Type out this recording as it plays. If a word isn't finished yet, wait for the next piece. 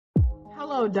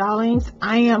Hello darlings,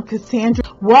 I am Cassandra.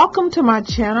 Welcome to my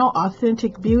channel,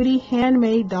 Authentic Beauty,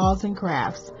 Handmade Dolls and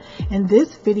Crafts. In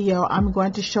this video, I'm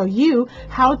going to show you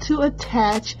how to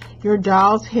attach your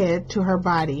doll's head to her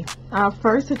body.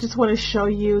 First, I just want to show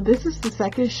you, this is the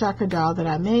second Shaka doll that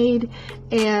I made,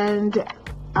 and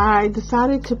I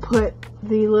decided to put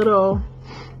the little,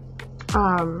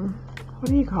 what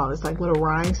do you call this, like little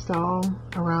rhinestone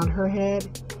around her head.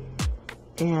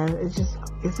 And it's just,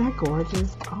 is that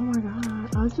gorgeous? Oh my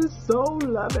god, I just so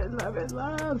love it, love it,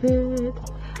 love it.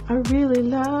 I really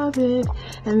love it.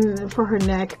 And for her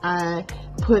neck, I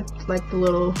put like the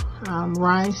little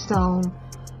rhinestone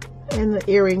and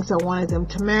the earrings. I wanted them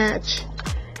to match.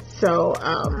 So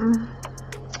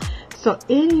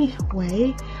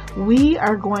anyway, we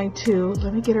are going to,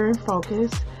 let me get her in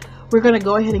focus. We're going to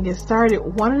go ahead and get started.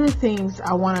 One of the things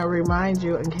I want to remind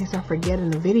you, in case I forget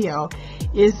in the video,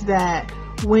 is that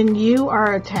when you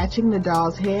are attaching the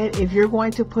doll's head, if you're going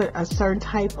to put a certain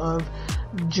type of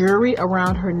jewelry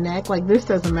around her neck, like this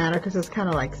doesn't matter because it's kind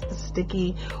of like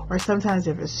sticky, or sometimes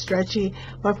if it's stretchy,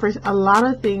 but for a lot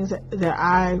of things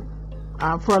that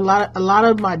for a lot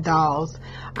of my dolls,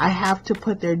 I have to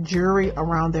put their jewelry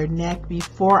around their neck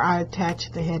before I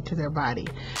attach the head to their body.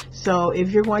 So if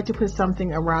you're going to put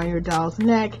something around your doll's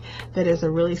neck that is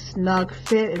a really snug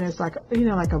fit and it's like, you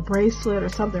know, like a bracelet or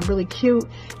something really cute,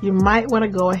 you might want to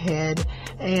go ahead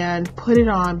and put it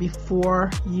on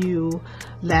before you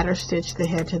ladder stitch the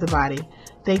head to the body.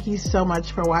 Thank you so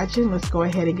much for watching. Let's go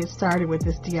ahead and get started with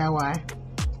this DIY.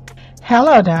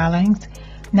 Hello darlings.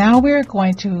 Now we're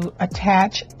going to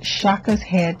attach Shaka's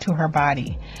head to her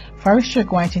body. First, you're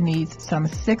going to need some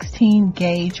 16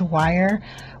 gauge wire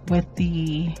with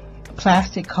the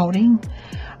plastic coating.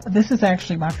 This is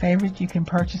actually my favorite. You can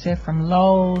purchase it from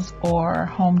Lowe's or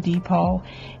Home Depot.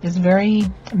 It's very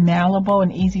malleable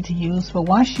and easy to use, but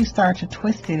once you start to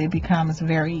twist it, it becomes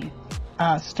very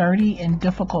sturdy and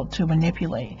difficult to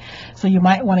manipulate. So you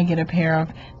might want to get a pair of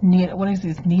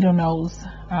needle nose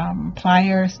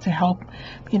pliers to help.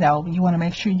 You know, you want to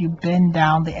make sure you bend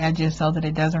down the edges so that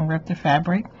it doesn't rip the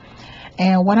fabric.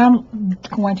 And what I'm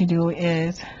going to do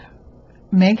is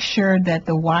make sure that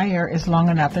the wire is long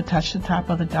enough to touch the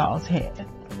top of the doll's head.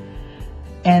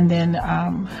 And then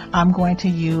I'm going to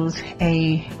use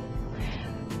a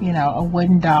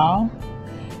wooden doll,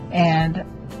 and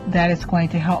that is going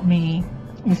to help me.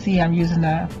 You see, I'm using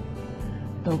the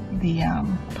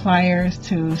pliers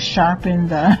to sharpen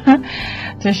the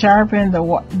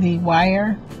the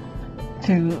wire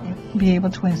to be able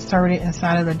to insert it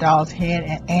inside of the doll's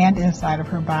head and inside of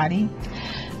her body.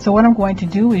 So what I'm going to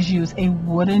do is use a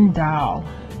wooden doll,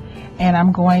 and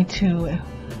I'm going to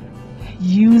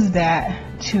use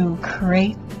that to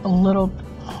create a little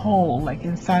hole like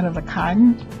inside of the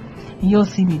cotton. You'll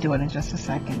see me do it in just a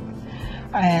second.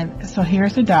 And so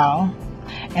here's the doll,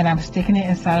 and I'm sticking it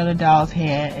inside of the doll's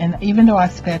head. And even though I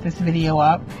sped this video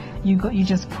up, you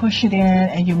just push it in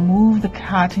and you move the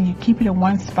cotton. You keep it in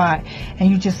one spot and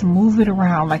you just move it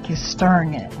around like you're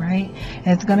stirring it, right? And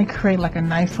it's going to create like a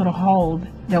nice little hole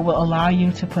that will allow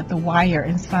you to put the wire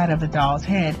inside of the doll's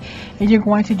head. And you're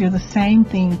going to do the same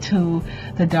thing to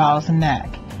the doll's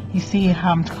neck. You see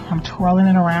how I'm twirling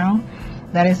it around?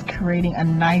 That is creating a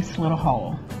nice little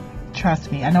hole.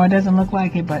 Trust me. I know it doesn't look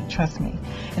like it, but trust me.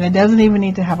 And it doesn't even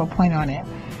need to have a point on it.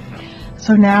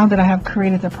 So now that I have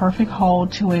created the perfect hole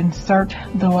to insert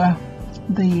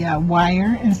the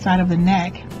wire inside of the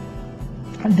neck,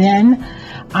 then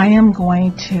I am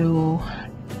going to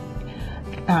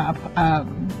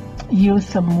use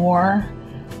some more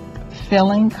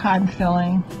filling, cotton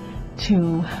filling,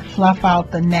 to fluff out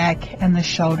the neck and the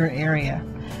shoulder area.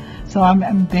 So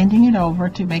I'm bending it over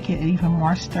to make it even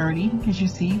more sturdy, as you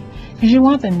see, because you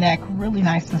want the neck really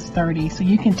nice and sturdy so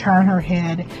you can turn her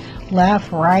head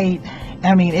left, right.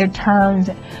 I mean, it turns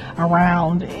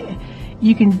around.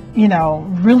 You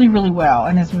can, really, really well,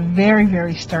 and it's very,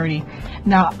 very sturdy.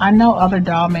 Now, I know other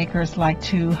doll makers like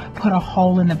to put a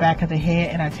hole in the back of the head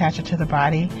and attach it to the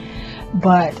body,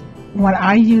 but when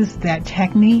I use that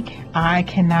technique, I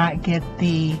cannot get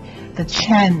the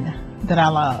chin that I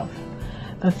love.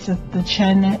 That's just the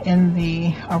chin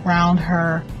in around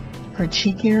her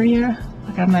cheek area.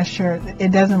 Like, I'm not sure,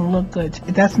 it doesn't look good.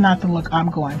 That's not the look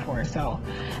I'm going for. So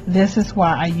this is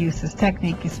why I use this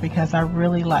technique, is because I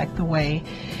really like the way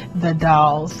the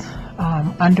doll's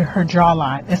under her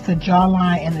jawline. It's the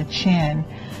jawline and the chin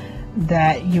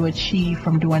that you achieve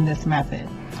from doing this method.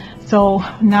 So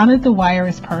now that the wire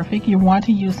is perfect, you want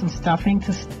to use some stuffing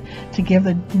to give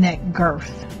the neck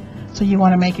girth. So you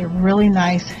want to make it really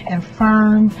nice and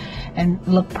firm and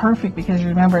look perfect, because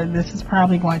remember, this is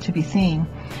probably going to be seen.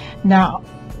 Now,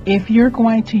 if you're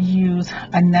going to use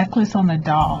a necklace on the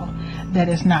doll that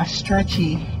is not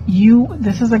stretchy,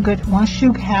 this is a good, once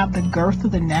you have the girth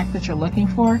of the neck that you're looking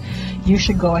for, you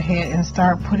should go ahead and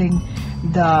start putting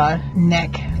the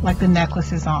neck, like the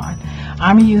necklaces on.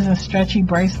 I'm using stretchy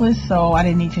bracelets, so I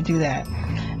didn't need to do that.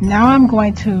 Now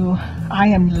I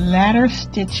am ladder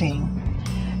stitching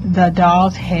the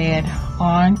doll's head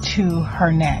onto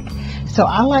her neck. So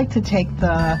I like to take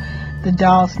the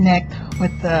doll's neck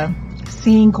with the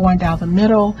seam going down the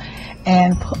middle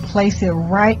and place it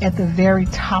right at the very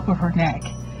top of her neck,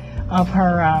 of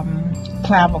her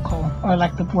clavicle, or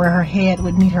like where her head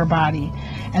would meet her body,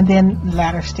 and then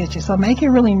ladder stitch it. So make it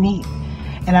really neat.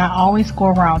 And I always go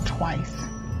around twice.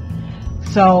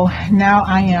 So now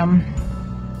I am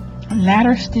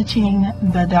ladder stitching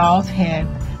the doll's head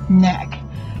neck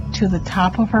to the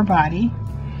top of her body,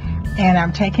 and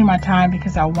I'm taking my time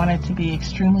because I want it to be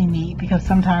extremely neat, because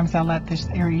sometimes I let this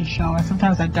area show and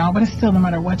sometimes I don't, but it's still, no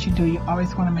matter what you do, you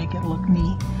always want to make it look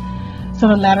neat. So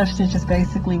the ladder stitch is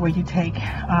basically where you take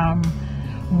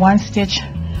one stitch.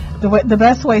 The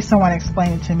best way someone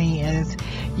explained it to me is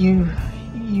you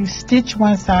stitch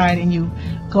one side and you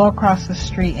go across the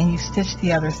street and you stitch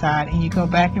the other side and you go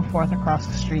back and forth across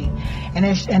the street, and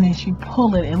as you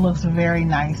pull it, it looks very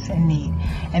nice and neat.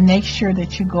 And make sure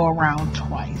that you go around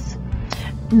twice.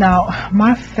 Now,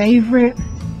 my favorite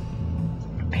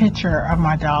picture of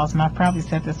my dolls, and I've probably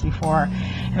said this before,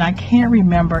 and I can't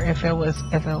remember if it was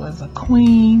a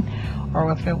queen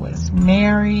or if it was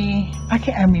Mary.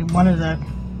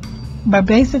 But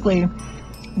basically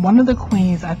one of the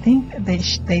queens, I think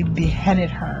they beheaded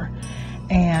her,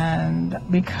 and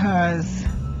because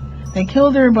they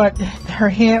killed her, but her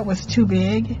head was too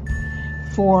big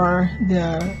for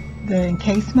the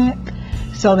encasement,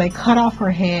 so they cut off her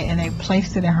head and they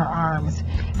placed it in her arms,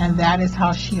 and that is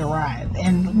how she arrived.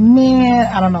 And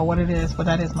man, I don't know what it is, but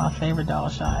that is my favorite doll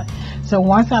shot. So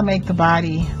once I make the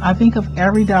body, I think of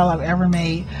every doll I've ever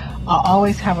made, I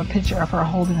always have a picture of her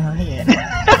holding her head.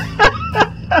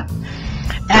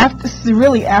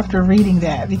 After reading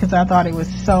that, because I thought it was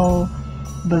so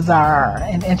bizarre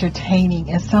and entertaining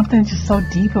and something just so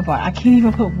deep about it. I can't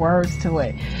even put words to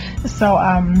it. So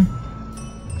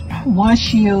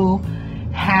once you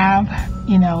have,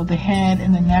 the head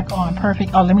and the neck on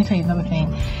perfect. Oh, let me tell you another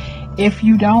thing. If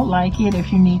you don't like it,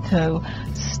 if you need to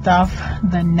stuff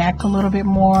the neck a little bit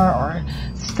more, or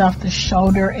stuff the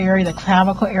shoulder area, the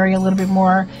clavicle area a little bit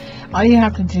more, all you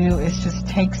have to do is just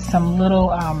take some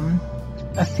little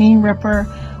a seam ripper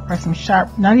or some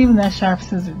sharp, not even that sharp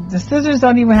scissors. The scissors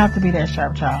don't even have to be that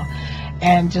sharp, child.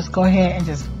 And just go ahead and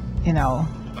just,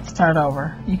 start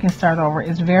over. You can start over.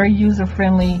 It's very user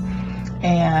friendly,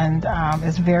 and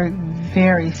it's very,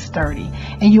 very sturdy.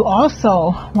 And you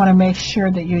also want to make sure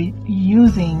that you're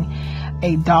using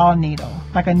a doll needle,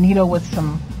 like a needle with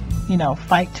some,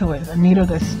 fight to it. A needle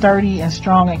that's sturdy and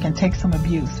strong and can take some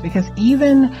abuse. Because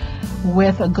even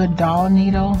with a good doll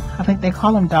needle, I think they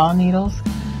call them doll needles,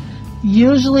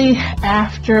 usually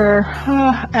after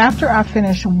I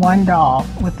finish one doll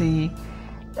with the,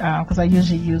 because I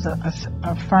usually use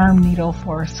a firm needle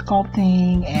for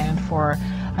sculpting and for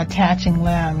attaching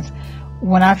limbs.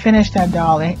 When I finish that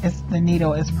doll, the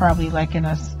needle is probably like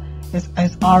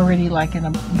it's already like in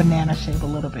a banana shape a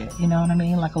little bit, you know what I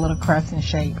mean, like a little crescent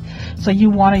shape. So you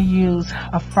want to use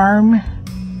a firm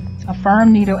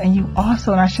needle, and you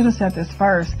also, and I should have said this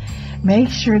first, make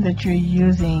sure that you're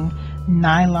using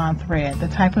nylon thread, the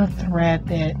type of thread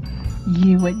that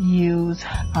you would use.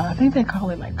 I think they call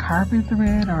it like carpet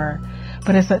thread,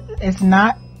 but it's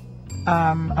not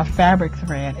a fabric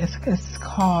thread. It's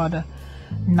called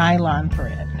nylon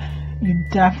thread. You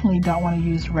definitely don't want to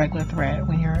use regular thread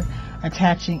when you're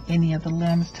attaching any of the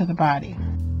limbs to the body.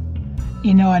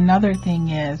 Another thing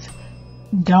is,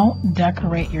 don't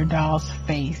decorate your doll's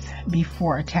face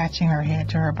before attaching her head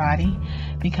to her body,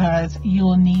 because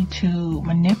you'll need to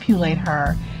manipulate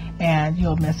her and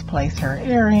you'll misplace her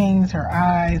earrings, her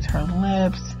eyes, her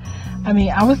lips.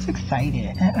 I was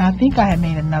excited, and I think I had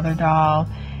made another doll,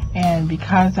 and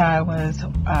because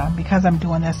I'm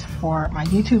doing this for my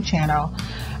YouTube channel,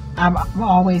 I'm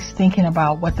always thinking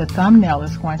about what the thumbnail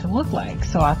is going to look like.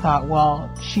 So I thought, well,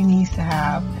 she needs to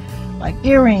have like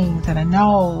earrings and a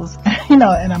nose, and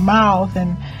a mouth,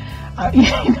 and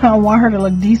I want her to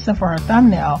look decent for her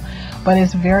thumbnail. But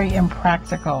it's very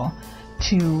impractical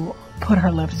to put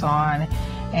her lips on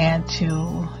and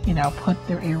to put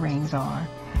their earrings on.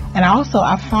 And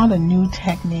I found a new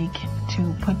technique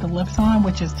to put the lips on,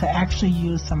 which is to actually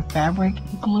use some fabric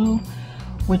glue,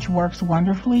 which works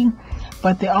wonderfully.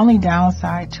 But the only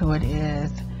downside to it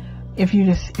is if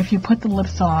you put the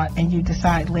lips on and you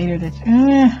decide later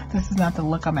that this is not the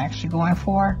look I'm actually going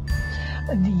for,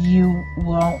 you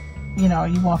won't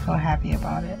feel happy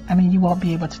about it. I mean, you won't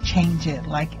be able to change it.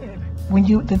 Like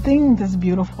the thing that's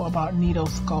beautiful about needle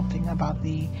sculpting, about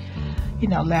the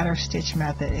ladder stitch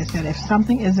method, is that if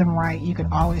something isn't right, you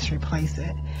can always replace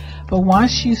it. But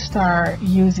once you start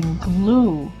using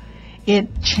glue,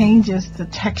 it changes the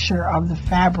texture of the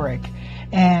fabric,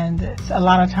 and a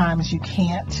lot of times you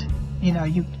can't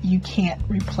you can't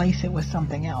replace it with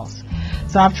something else.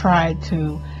 So I've tried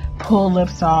to pull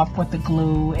lips off with the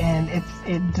glue, and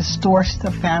it distorts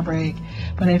the fabric.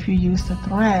 But if you use the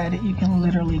thread, you can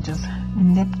literally just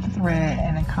nip the thread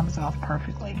and it comes off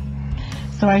perfectly.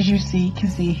 So as you can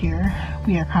see here,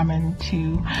 we are coming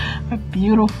to a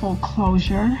beautiful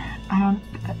closure.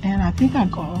 And I think I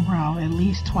go around at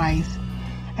least twice,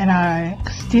 and I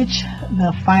stitch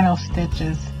the final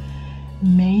stitches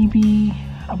maybe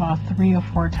about 3 or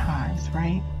 4 times,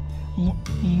 right?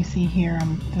 You see here,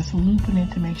 I'm just looping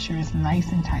it to make sure it's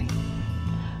nice and tight.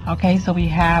 Okay, so we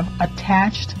have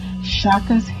attached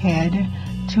Shaka's head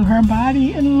to her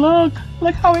body, and look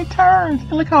how it turns,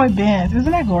 and look how it bends.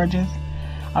 Isn't that gorgeous?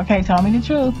 Okay, tell me the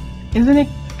truth. Isn't it?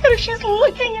 Look at her, she's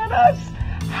looking at us.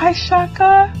 Hi,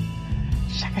 Shaka.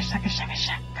 Shaka, Shaka, Shaka,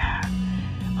 Shaka.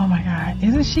 Oh my God,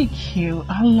 isn't she cute?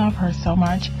 I love her so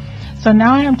much. So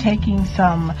now I am taking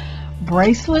some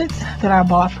bracelets that I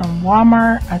bought from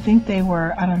Walmart. I think they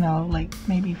were, I don't know, like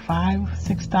maybe $5,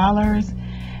 $6.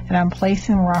 And I'm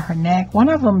placing them around her neck. One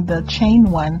of them, the chain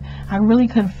one, I really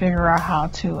couldn't figure out how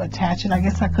to attach it. I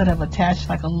guess I could have attached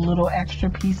like a little extra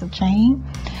piece of chain,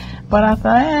 but I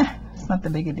thought, it's not the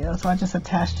big a deal. So I just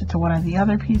attached it to one of the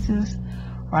other pieces.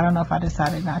 Or I don't know if I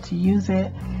decided not to use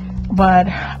it. But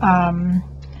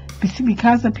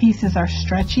because the pieces are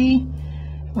stretchy,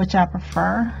 which I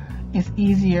prefer, it's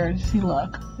easier to see.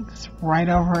 Look, it's right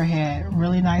over her head,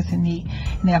 really nice and neat.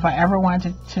 And if I ever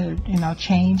wanted to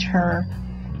change her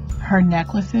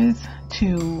necklaces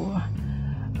to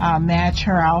match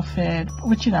her outfit,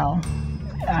 which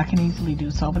I can easily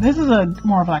do so. But this is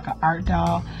more of like an art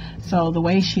doll, so the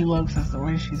way she looks is the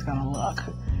way she's gonna look.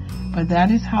 But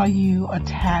that is how you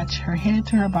attach her head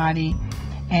to her body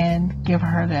and give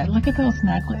her that. Look at those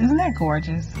necklaces. Isn't that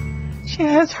gorgeous? She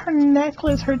has her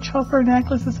necklace, her choker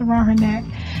necklaces around her neck.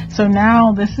 So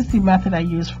now this is the method I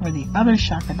use for the other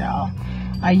Shaka doll.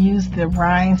 I use the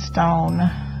rhinestone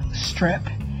strip.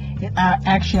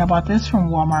 Actually, I bought this from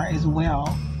Walmart as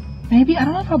well. Maybe, I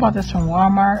don't know if I bought this from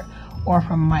Walmart or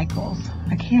from Michael's.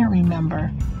 I can't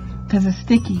remember, because it's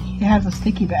sticky. It has a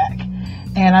sticky back.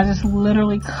 And I just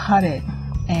literally cut it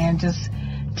and just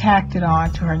tacked it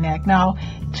on to her neck. Now,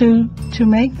 to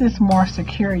make this more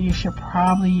secure, you should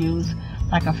probably use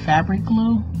like a fabric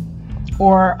glue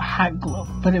or hot glue.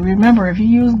 But remember, if you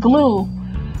use glue,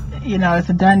 it's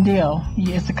a done deal.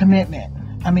 It's a commitment.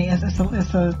 I mean,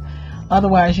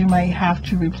 otherwise you might have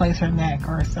to replace her neck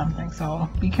or something. So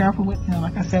be careful with,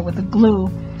 like I said, with the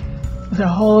glue, it's a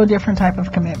whole different type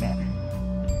of commitment.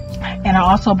 And I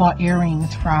also bought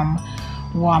earrings from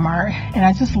Walmart, and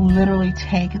I just literally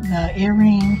take the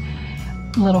earring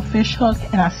little fish hook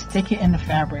and I stick it in the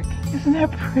fabric. Isn't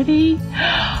that pretty?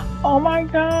 Oh my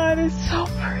God, it's so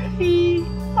pretty.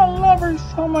 I love her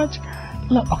so much.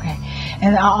 Look, okay.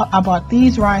 And I bought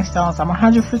these rhinestones, I'm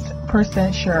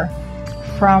 100% sure,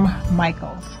 from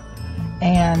Michael's.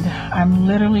 And I'm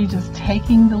literally just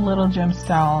taking the little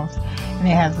gemstones, and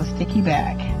it has a sticky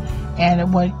back.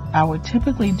 And what I would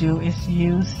typically do is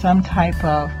use some type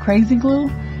of crazy glue,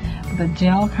 the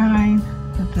gel kind,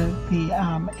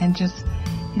 and just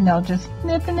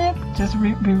nip and nip. Just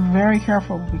be very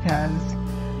careful, because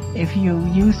if you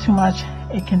use too much,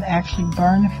 it can actually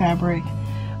burn the fabric.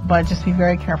 But just be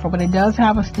very careful. But it does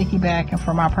have a sticky back, and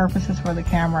for my purposes for the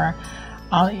camera,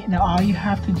 all you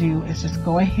have to do is just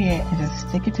go ahead and just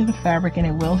stick it to the fabric, and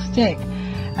it will stick.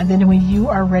 And then when you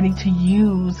are ready to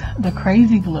use the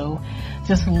crazy glue,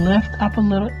 just lift up a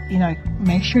little,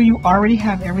 make sure you already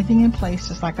have everything in place,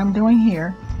 just like I'm doing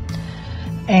here.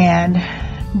 And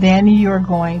then you're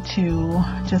going to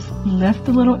just lift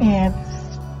the little end,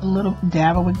 a little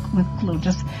dab with glue.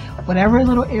 Just whatever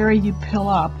little area you peel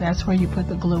up, that's where you put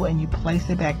the glue and you place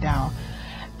it back down.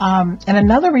 And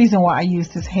another reason why I use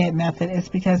this head method is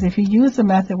because if you use the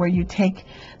method where you take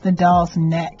the doll's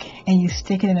neck and you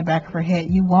stick it in the back of her head,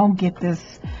 you won't get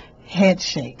this head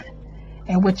shape,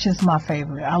 and which is my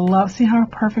favorite. I love, see how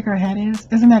perfect her head is?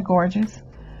 Isn't that gorgeous?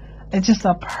 It's just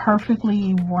a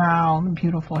perfectly round,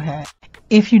 beautiful head.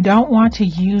 If you don't want to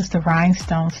use the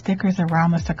rhinestone stickers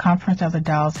around the circumference of the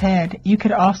doll's head, you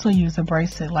could also use a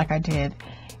bracelet like I did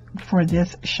for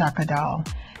this Shaka doll.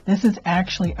 This is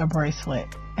actually a bracelet,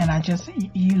 and I just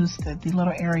used the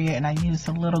little area, and I used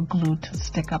a little glue to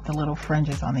stick up the little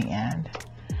fringes on the end.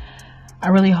 I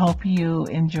really hope you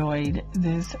enjoyed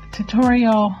this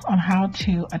tutorial on how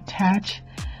to attach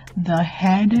the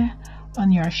head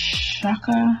on your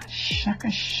Shaka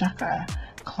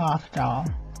cloth doll.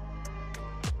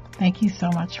 Thank you so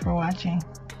much for watching.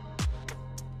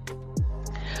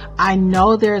 I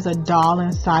know there's a doll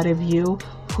inside of you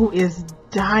who is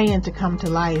dying to come to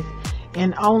life,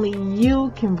 and only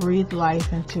you can breathe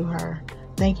life into her.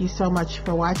 Thank you so much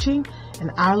for watching,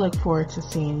 and I look forward to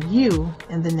seeing you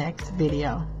in the next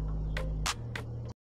video.